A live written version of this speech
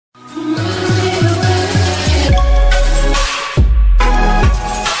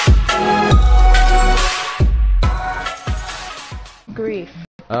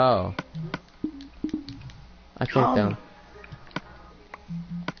Oh. I kicked them.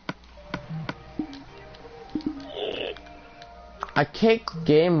 I kicked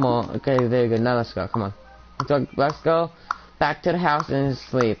game mode. Okay, there you go. Now let's go. Come on. Let's go back to the house and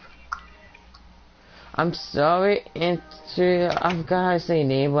sleep. I'm sorry, I forgot how to say your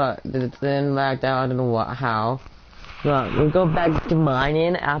name, but it then lagged out. I don't know how. But we'll go back to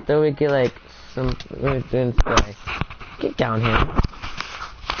mining after we get like some. We're doing spray. Get down here.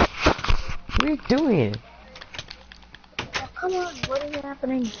 What are you doing? Oh, come on, what is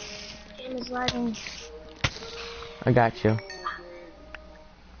happening? Game is lagging. I got you.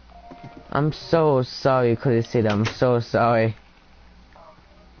 I'm so sorry, couldn't see that. I'm so sorry.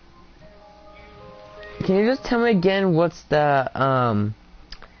 Can you just tell me again what's the emblem,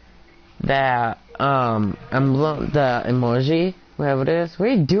 the emoji, whatever it is? What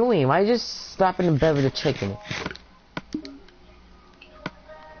are you doing? Why are you just stopping in bed with the chicken?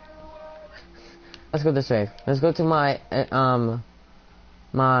 Let's go this way. Let's go to my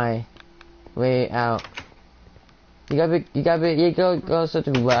my way out. You go so to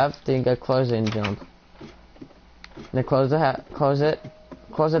the left, then you gotta close it and jump. Then close it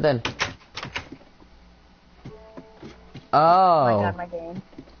then. Oh. Oh my god, my game.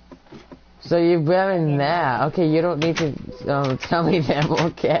 So you're wearing that. Okay, you don't need to tell me that,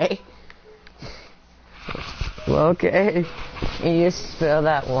 okay? Well, okay. Can you spell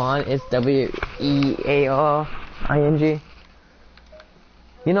that one? It's W-E-A-R-I-N-G.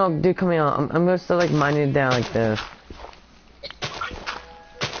 You know, dude, come here. I'm gonna start like mining it down like this.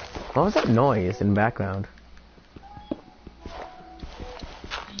 What was that noise in the background?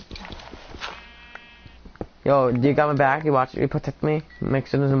 Yo, do you got my back? You watch? You protect me? Make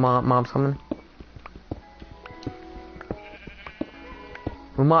sure there's mom's coming.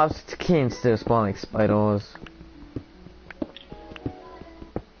 My mobs can't still spawn like spiders.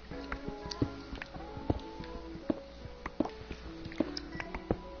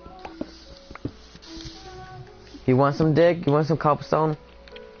 You want some dig? You want some cobblestone?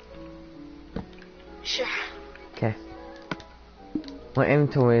 Sure. Okay. My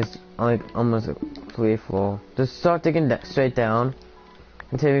inventory is like almost completely full. Just start digging straight down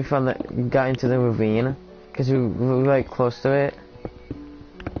until we got into the ravine, because we were like close to it.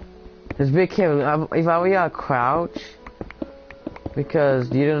 Just be careful. If I were you, I'd crouch,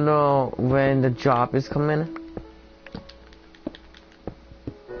 because you don't know when the drop is coming.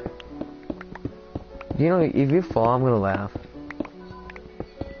 You know, if you fall, I'm gonna laugh.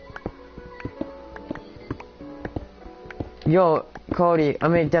 Yo, Cody, I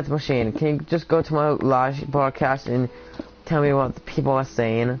made Death Machine. Can you just go to my live broadcast and tell me what the people are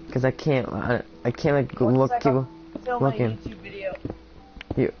saying? Because I can't like keep looking. YouTube video.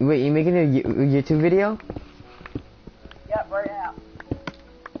 Wait, you making a YouTube video? Yep, right now.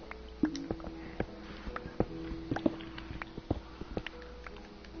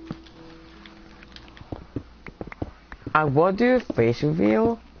 I would do a face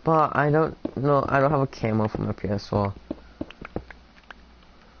reveal, but I don't know. I don't have a camo for my PS4.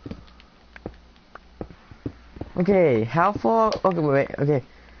 Okay, how far? Okay, wait. Okay,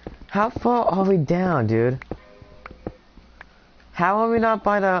 how far are we down, dude? How are we not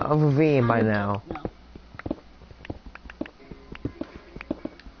by the ravine by now? No.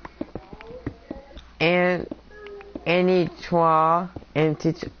 And Anitois,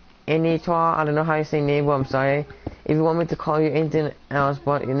 I don't know how you say name, but I'm sorry. If you want me to call you anything else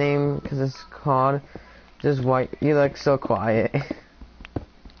but your name, because it's called, just white. You look so quiet.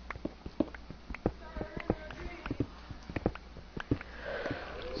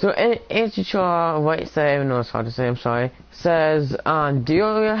 So Antichar White said, I don't know it's hard to say, I'm sorry, says, do you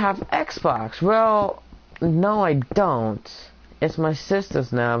have Xbox? Well, no I don't. It's my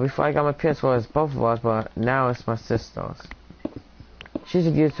sister's now. Before I got my PS4 it's both of us, but now it's my sister's. She's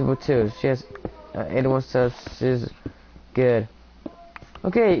a YouTuber too. She has 81 subs. She's good.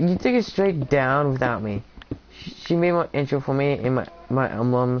 Okay, you take it straight down without me. She made my intro for me and my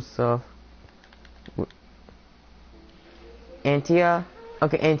emblem stuff. Antia?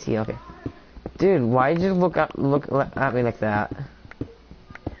 Okay, Auntie, okay. Dude, why did you look at me like that?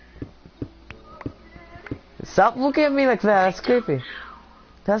 Stop looking at me like that, that's creepy.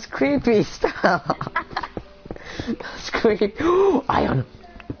 That's creepy, stop. That's creepy. Iron!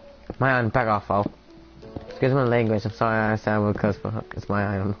 My iron, back off, fool. Excuse my language, I'm sorry I sound with cuss, but it's my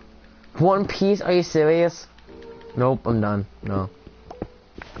iron. One piece, are you serious? Nope, I'm done, no.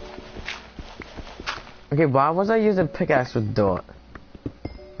 Okay, why was I using pickaxe with dirt?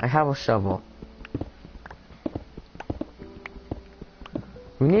 I have a shovel.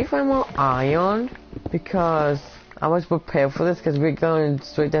 We need to find more iron because I was prepared for this because we're going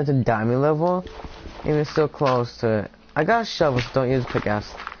straight down to diamond level, and we're still close to it. I got a shovel, so don't use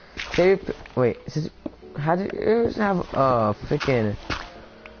pickaxe. Wait, how did you have a freaking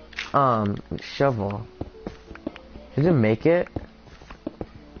shovel? Did you make it?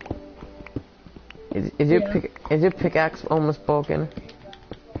 Is your pickaxe almost broken?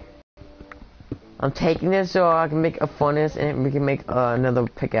 I'm taking this so I can make a furnace and we can make another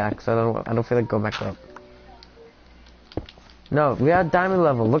pickaxe. I don't feel like going back up. No, we are diamond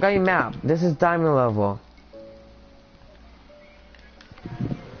level. Look at your map. This is diamond level.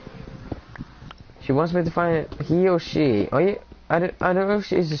 She wants me to find it. He or she? Are you? I don't know if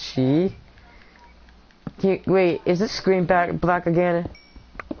she's a she. Wait, is this screen black again?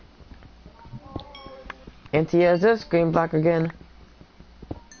 Antia, is this screen black again?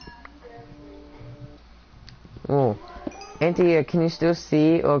 Oh, Antia, can you still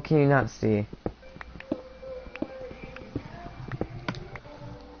see or can you not see?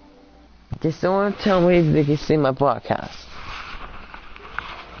 Can someone tell me if they can see my broadcast?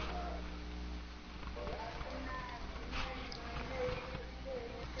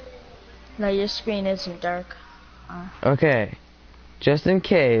 No, your screen isn't dark. Okay, just in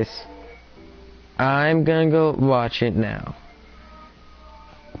case, I'm gonna go watch it now.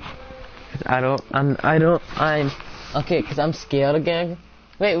 I'm okay, cause I'm scared again.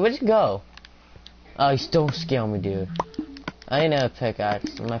 Wait, where'd you go? Oh, you still scare me, dude. I need a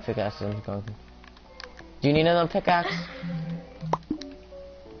pickaxe. My pickaxe isn't broken. Do you need another pickaxe?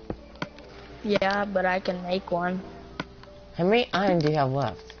 Yeah, but I can make one. How many iron do you have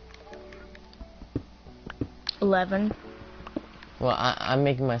left? 11. Well, I'm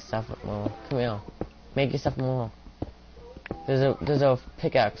making myself more. Come here. Make yourself more. There's a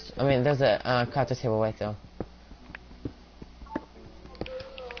pickaxe. I mean, there's a crafting table right there.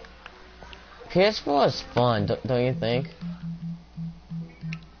 PS4 is fun, don't you think?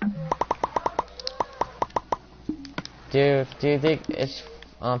 Do you think it's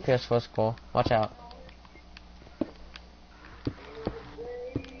PS4 is cool? Watch out.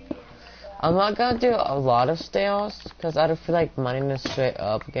 I'm not gonna do a lot of stairs because I don't feel like mining this straight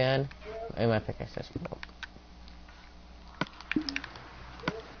up again. And my pickaxe is broke.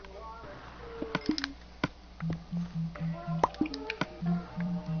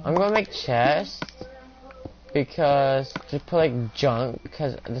 I'm gonna make chests because just put like junk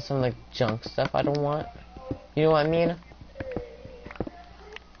because there's some like junk stuff I don't want. You know what I mean?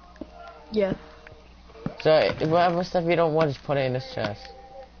 Yeah. So whatever stuff you don't want, just put it in this chest.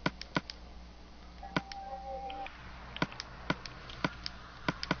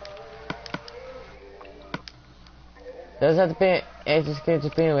 Does have to be? It's just going to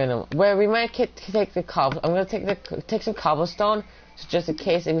be random. Where we might take the cobble. I'm gonna take some cobblestone, so just in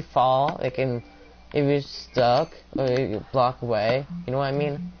case if we fall, if you're stuck or you block away. You know what I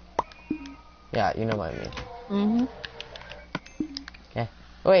mean? Yeah, you know what I mean. Yeah.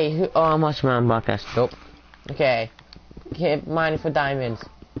 Wait, who? Oh, I'm watching my own broadcast. Nope. Okay. Keep mining for diamonds.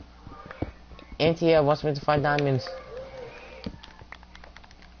 Antia wants me to find diamonds.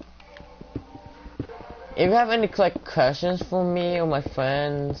 If you have any like questions for me or my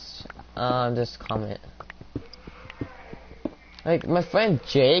friends, just comment. Like my friend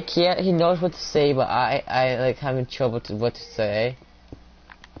Jake, he knows what to say, but I like having trouble what to say.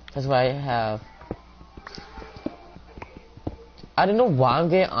 That's why I have. I don't know why I'm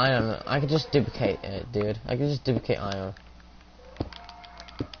getting iron. I could just duplicate it, dude. I could just duplicate iron.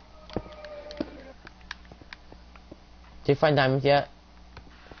 Did you find diamonds yet?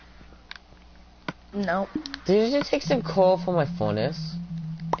 No. Did you just take some coal from my furnace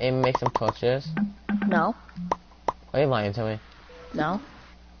and make some torches? No. Are you lying to me? No.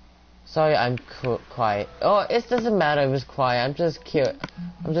 Sorry, I'm quiet. Oh, it doesn't matter if it's quiet. I'm just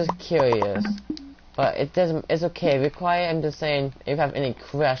curious. But it doesn't. It's okay. If you're quiet, I'm just saying. If you have any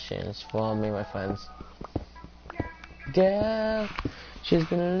questions for me, my friends. Girl, she's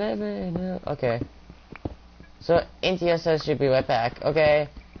been living. Okay. So Intia says she'll be right back. Okay.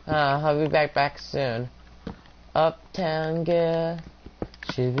 I'll be back soon. Uptown girl,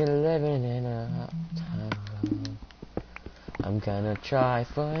 she'll be living in a uptown. I'm gonna try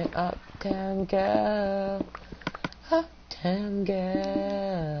for an uptown girl. Uptown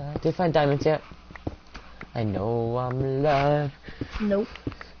girl. Did you find diamonds yet? I know I'm in love. Nope.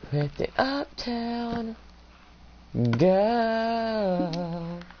 With the uptown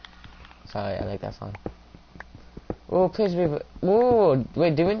girl. Sorry, I like that song. Oh, please be. Oh,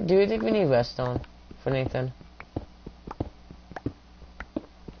 wait. Do you think we need redstone for Nathan?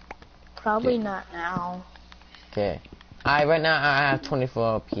 Probably not now. Okay. Right now I have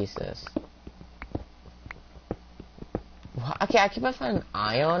 24 pieces. okay, I keep on finding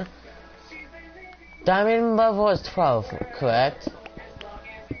iron. Diamond level is 12, correct?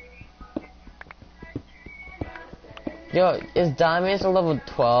 Yo, is diamonds a level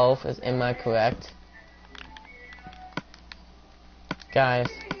 12? Am I correct? Guys.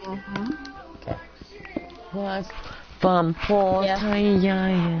 Okay. What's from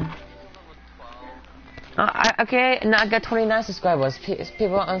Yeah. okay, now I got 29 subscribers.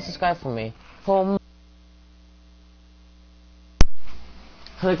 People unsubscribe from me. Home.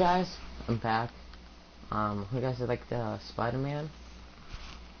 Hello guys, I'm back. You guys like the Spider-Man?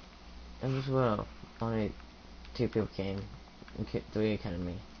 And this well, only 2 people came. 3 came to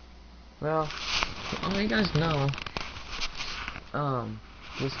me. Well, you guys know.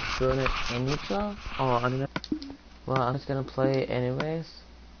 Just doing it in neutral. Oh, I don't know. Well, I'm just gonna play it anyways.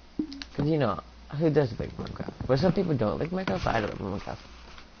 Cause you know, who does like Minecraft? But some people don't like Minecraft. I don't like Minecraft.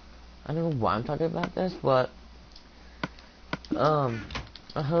 I don't know why I'm talking about this, but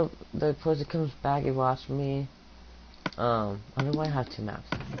I hope the person comes back and watch me. I don't know why I have 2 maps.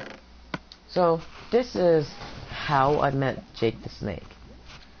 So this is how I met Jake the Snake.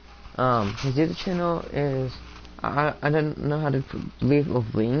 His YouTube channel is I don't know how to leave a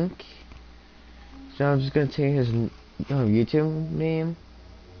link, so I'm just gonna take his YouTube name.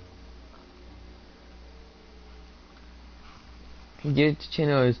 His YouTube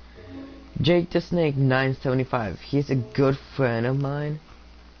channel is Jake the Snake 975. He's a good friend of mine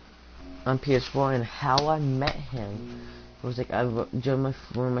on PS4, and how I met him was like I joined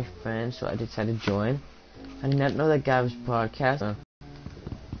one of my friends, so I decided to join. I did not know that guy was broadcasting,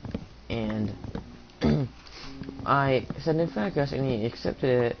 and I sent in friend request and he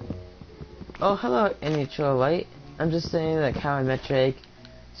accepted it. Oh, hello, NHL Light. I'm just saying like how I met Drake.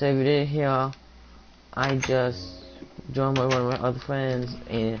 So if you didn't hear, I just joined one of my other friends,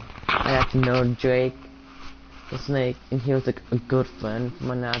 and I got to know Drake the Snake, and he was like a good friend for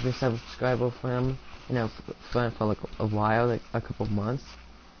mine. I've been a subscriber for him, you know, friend for like a while, like a couple of months.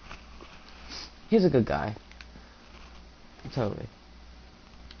 He's a good guy. Totally.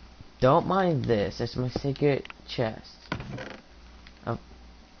 Don't mind this. It's my secret chest. Oh,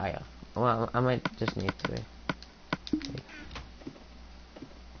 yeah. Well, I might just need 3.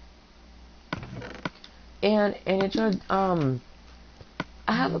 And it's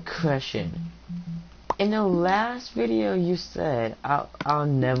I have a question. In the last video, you said I'll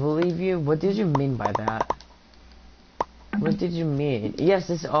never leave you. What did you mean by that? What did you mean? Yes,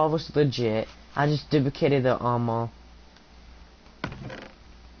 this all was legit. I just duplicated the armor.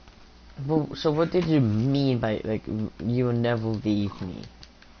 Well, so what did you mean by like you will never leave me?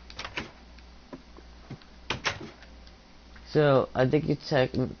 So I think you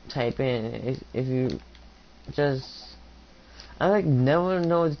type in if you just I like never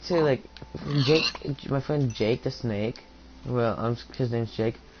know what to say, like Jake, my friend Jake the Snake. Well, his name's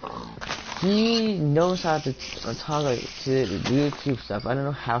Jake. He knows how to talk like to YouTube stuff. I don't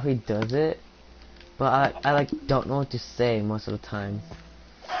know how he does it, but I like don't know what to say most of the time.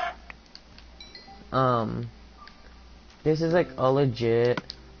 This is like all legit.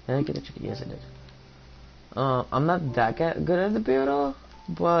 Did I get the chicken? Yes, I did. I'm not that good at the build,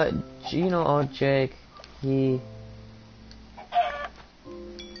 but you know, Jake, he.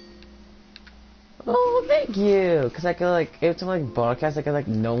 Oh, thank you. Cause I could like, every time I like broadcast, I could like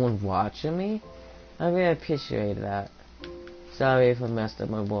no one watching me. I really appreciate that. Sorry if I messed up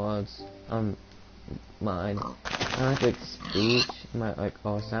my words. Mine. I like speech. My like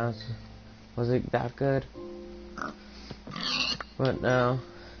all sounds. Was it that good? But no.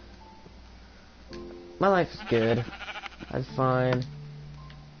 My life is good. I'm fine.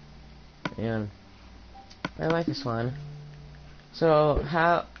 And my life is fine. So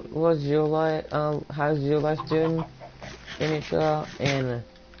how was your life? How's your life doing in Israel? And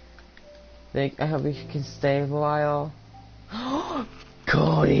I hope you can stay a while.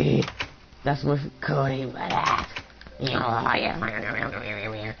 Cody, that's my Cody.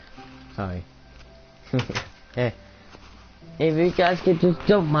 Sorry. Hey, if you guys could just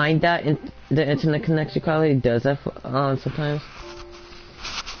don't mind that, the internet connection quality does that sometimes.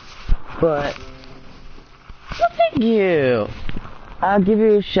 But thank you. I'll give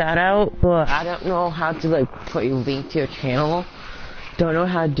you a shout out, but I don't know how to like put a link to your channel. Don't know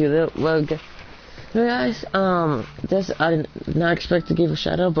how to do that. Well, guys, this I did not expect to give a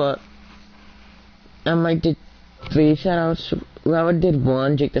shout out, but I might do 3 shout outs. Robert did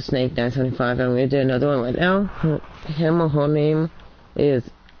 1, Jake the Snake 975, and we did another one right now. Him or her name is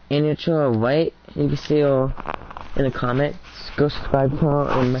Initial White. You can see her in the comments. Go subscribe to her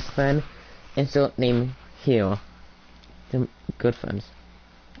and my friend, and still name here. They're good friends.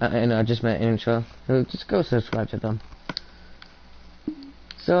 And I just met Initial. So just go subscribe to them.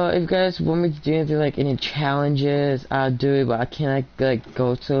 So if you guys want me to do anything like any challenges, I'll do it. But I can't like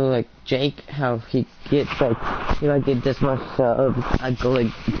go to like Jake, how he gets like get this much I go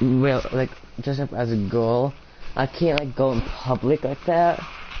like real like just up as a girl. I can't like go in public like that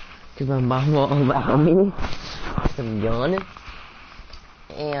because my mom won't allow me. I'm yawning.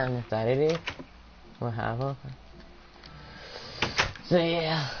 And Saturday, what have So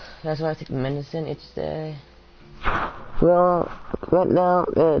yeah, that's why I take medicine each day. Well, right now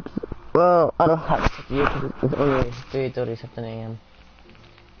it's, well, I don't have to take it because it's only 3:30 something a.m.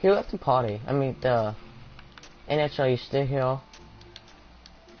 He left the party. I mean, the NHL, you still here?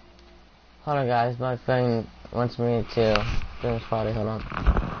 Hold on, guys. My friend wants me to do this party. Hold on.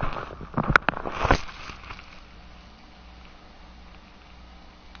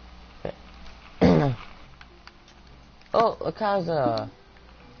 Okay. Oh, look how's,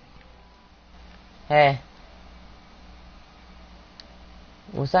 hey.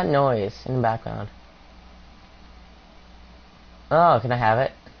 What's that noise in the background? Oh, can I have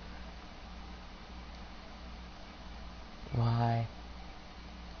it? Why?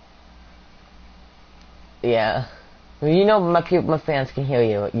 Yeah. Well, you know my fans can hear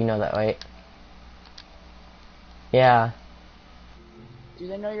you. You know that, right? Yeah. Do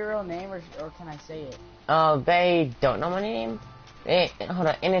they know your real name, or can I say it? Oh, they don't know my name? Hey, hold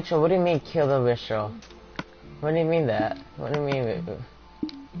on, Intro, what do you mean kill the Ritual? What do you mean that? What do you mean?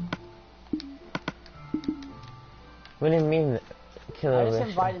 What do you mean kill the I Ritual? just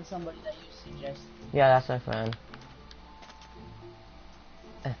invited somebody that you suggested. Yeah, that's my friend.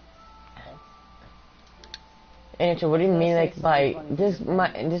 Intro, what do you mean like by this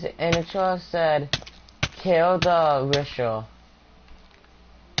Intro said kill the Ritual?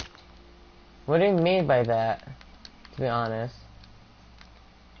 What do you mean by that? To be honest.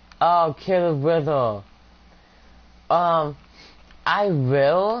 Oh, kill the Riddle. I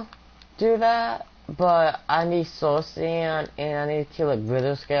will do that, but I need soul sand and I need to kill like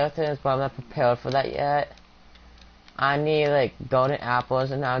Riddle skeletons, but I'm not prepared for that yet. I need like golden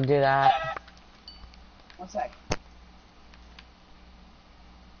apples and I'll do that. 1 sec.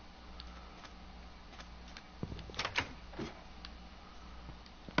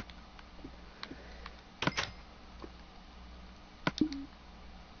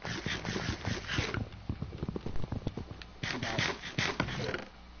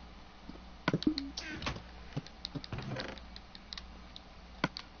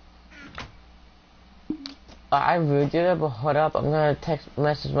 I will do that, but hold up, I'm gonna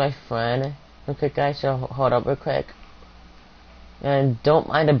message my friend real quick, guys, so hold up real quick. And don't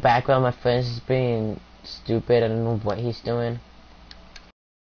mind the background, my friend's just being stupid, I don't know what he's doing.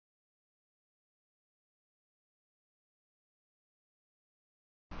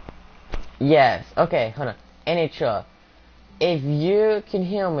 Yes, okay, hold on. NHL, if you can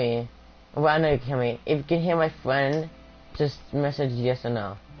hear me, well, I know you can hear me, if you can hear my friend, just message yes or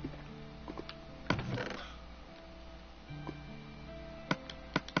no.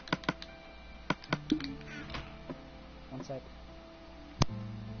 1 sec.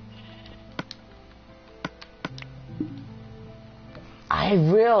 I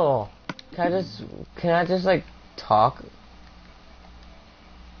will. Can I just like talk?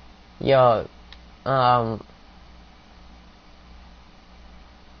 Yo, can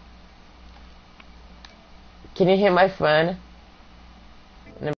you hear my friend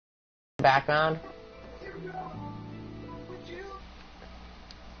in the background?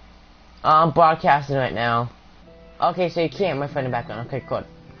 I'm broadcasting right now. Okay, so you can't hear my friend in the background. Okay, cool.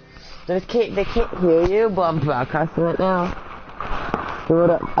 They can't hear you, but I'm broadcasting right now.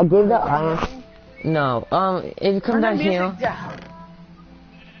 So I gave the iron. No, if you come down here.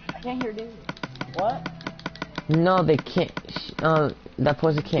 I can't hear dude. What? No, they can't. That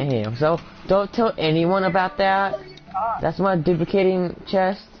person can't hear you. So don't tell anyone about that. That's my duplicating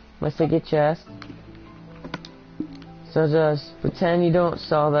chest, my secret chest. So just pretend you don't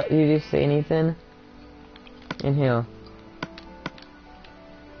saw that. You didn't say anything. In here.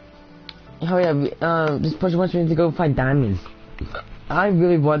 Oh yeah. This person wants me to go find diamonds. I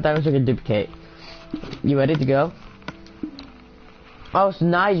really want diamonds so I can duplicate. You ready to go? Oh, so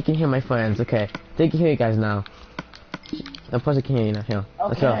now you can hear my friends. Okay, they can hear you guys now. Of course I can hear you now. Here,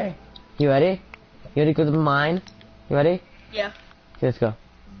 let's go. You ready? You ready to go to the mine? You ready? Yeah. Okay, let's go.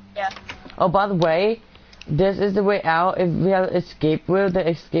 Yeah. Oh, by the way, this is the way out. If we have escape route, the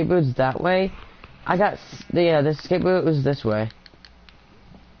escape route is that way. The escape route was this way.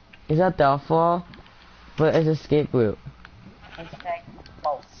 Is that downfall? But it's escape route.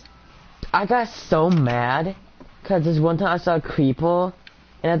 I got so mad because this one time I saw a creeper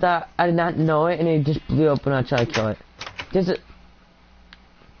and I thought I did not know it and it just blew up when I tried to kill it.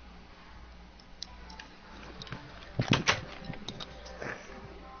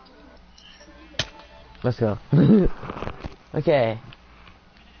 Let's go. Okay.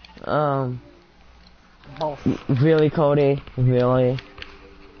 Both. Really, Cody? Really?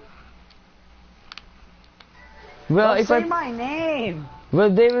 Well, Don't if say I my name.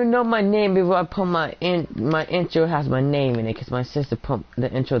 well, they would know my name before I put my intro has my name in it, cause my sister put the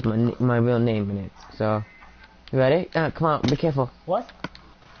intro with my real name in it. So, you ready? Come on, be careful. What?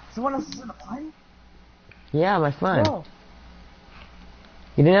 Someone else is in the party? Yeah, my friend. No.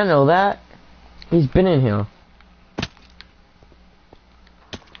 You did not know that? He's been in here.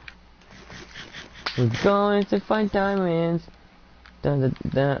 We're going to find diamonds. Dun, dun,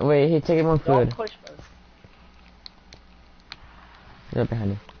 dun. Wait, here, take more Don't food. push me. Right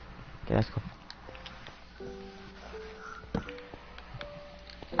behind you. Okay, let's go.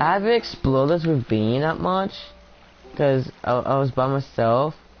 I haven't explored this with Bean that much, cause I was by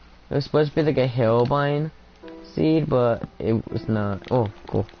myself. It was supposed to be like a Hellbine seed, but it was not. Oh,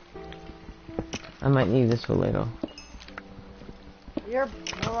 cool. I might need this for later. Your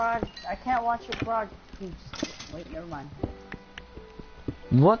broad. I can't watch your broad. Wait, never mind.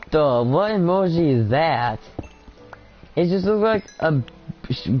 What emoji is that? It just looks like a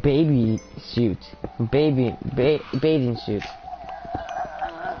baby shoot. Bathing suit.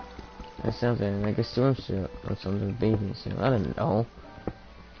 Or something, like a swimsuit or something, bathing suit. I don't know.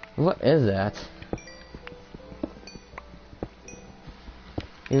 What is that?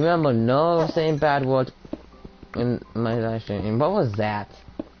 Remember, no saying bad words in my live stream. What was that?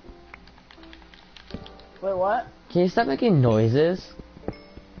 Wait, what? Can you stop making noises?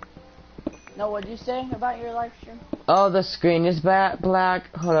 No, what'd you say about your live stream? Oh, the screen is black.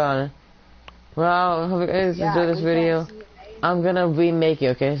 Hold on. Well, hope you guys enjoy this video. I'm gonna remake it,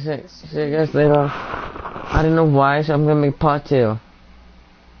 okay? See you guys later. I don't know why, so I'm gonna make part 2.